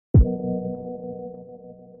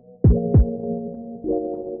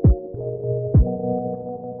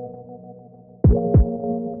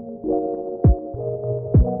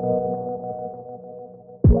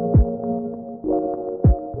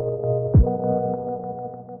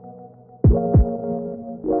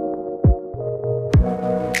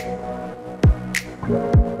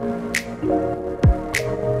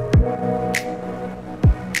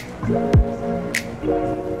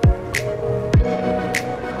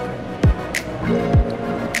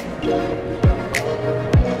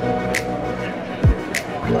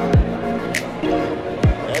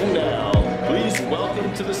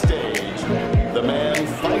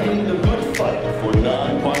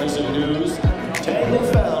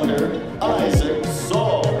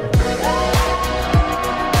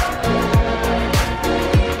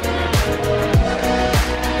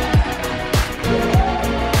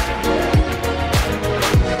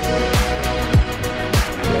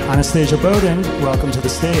Anastasia Bowden, welcome to the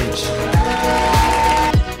stage.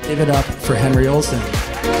 Give it up for Henry Olsen.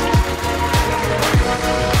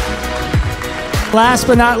 Last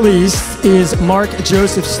but not least is Mark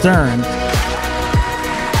Joseph Stern.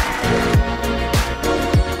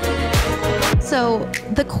 So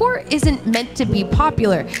the core isn't meant to be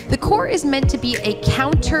popular. The core is meant to be a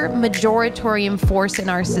counter-majoritarian force in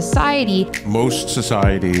our society. Most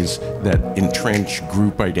societies that entrench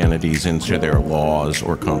group identities into their laws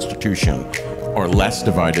or constitution are less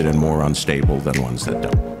divided and more unstable than ones that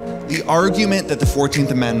don't. The argument that the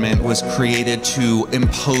 14th Amendment was created to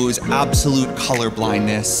impose absolute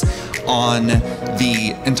colorblindness on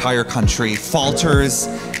the entire country falters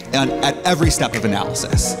at every step of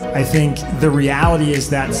analysis. I think the reality is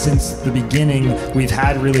that since the beginning, we've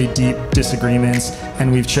had really deep disagreements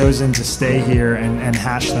and we've chosen to stay here and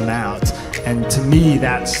hash them out. And to me,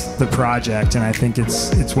 that's the project, and I think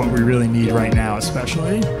it's what we really need right now,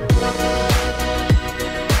 especially.